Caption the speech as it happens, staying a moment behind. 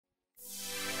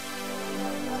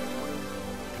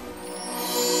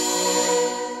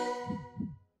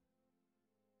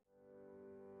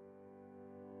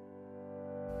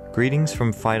Greetings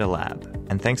from Fidalab,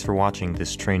 and thanks for watching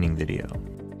this training video.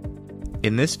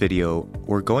 In this video,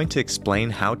 we're going to explain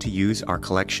how to use our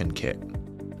collection kit,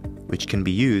 which can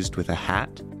be used with a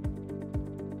hat,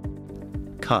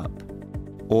 cup,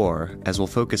 or, as we'll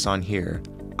focus on here,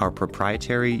 our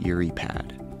proprietary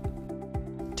UriPad.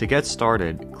 To get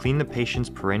started, clean the patient's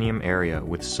perineum area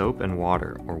with soap and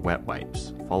water or wet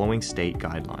wipes, following state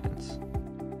guidelines.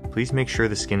 Please make sure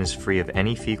the skin is free of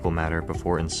any fecal matter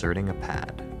before inserting a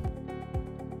pad.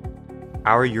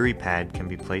 Our UriPad can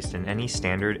be placed in any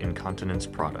standard incontinence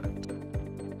product.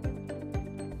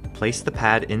 Place the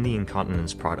pad in the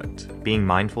incontinence product, being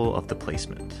mindful of the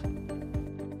placement.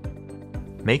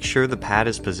 Make sure the pad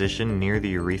is positioned near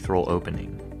the urethral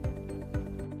opening.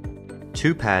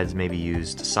 2 pads may be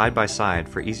used side by side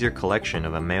for easier collection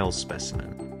of a male's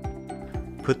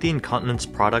specimen. Put the incontinence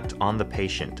product on the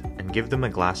patient and give them a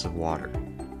glass of water.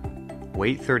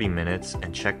 Wait 30 minutes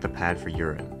and check the pad for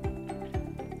urine.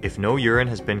 If no urine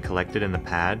has been collected in the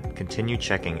pad, continue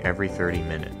checking every 30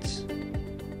 minutes.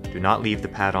 Do not leave the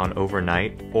pad on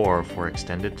overnight or for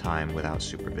extended time without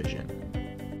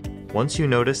supervision. Once you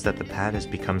notice that the pad has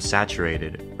become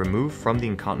saturated, remove from the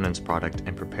incontinence product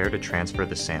and prepare to transfer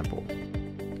the sample.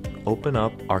 Open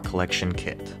up our collection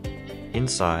kit.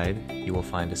 Inside, you will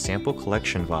find a sample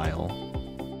collection vial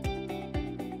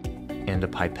and a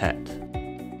pipette.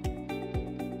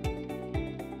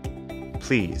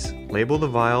 Please label the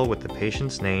vial with the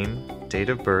patient's name, date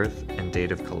of birth, and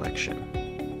date of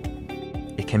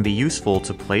collection. It can be useful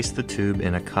to place the tube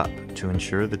in a cup to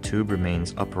ensure the tube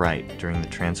remains upright during the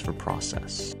transfer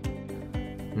process.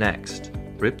 Next,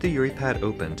 rip the UriPad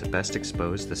open to best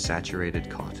expose the saturated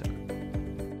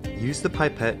cotton. Use the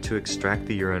pipette to extract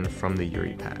the urine from the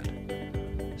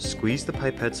UriPad. Squeeze the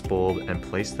pipette's bulb and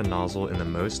place the nozzle in the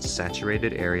most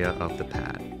saturated area of the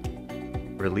pad.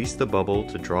 Release the bubble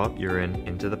to draw up urine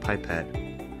into the pipette,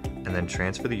 and then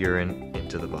transfer the urine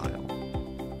into the vial.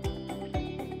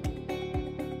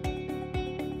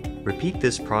 Repeat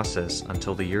this process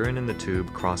until the urine in the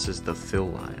tube crosses the fill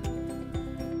line.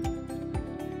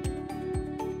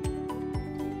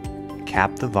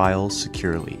 Cap the vial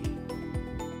securely.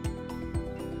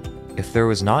 If there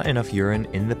was not enough urine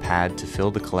in the pad to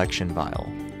fill the collection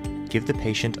vial, give the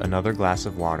patient another glass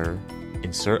of water,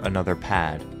 insert another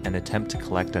pad, and attempt to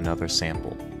collect another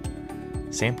sample.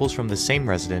 Samples from the same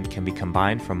resident can be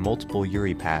combined from multiple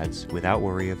UriPads without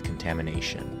worry of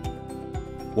contamination.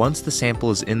 Once the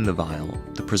sample is in the vial,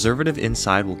 the preservative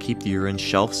inside will keep the urine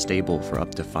shelf stable for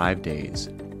up to 5 days,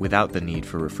 without the need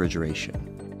for refrigeration.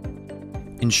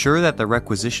 Ensure that the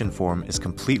requisition form is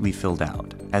completely filled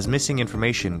out, as missing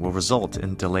information will result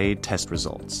in delayed test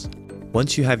results.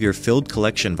 Once you have your filled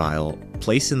collection vial,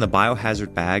 place in the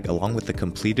biohazard bag along with the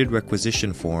completed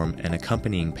requisition form and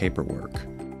accompanying paperwork.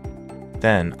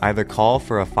 Then, either call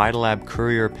for a Fidalab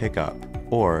courier pickup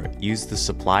or use the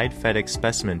supplied FedEx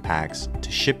specimen packs to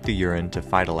ship the urine to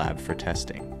Fidalab for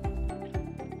testing.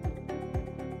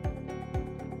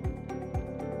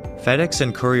 FedEx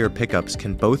and courier pickups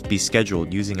can both be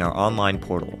scheduled using our online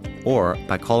portal or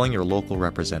by calling your local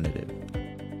representative.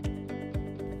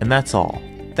 And that's all.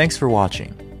 Thanks for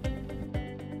watching.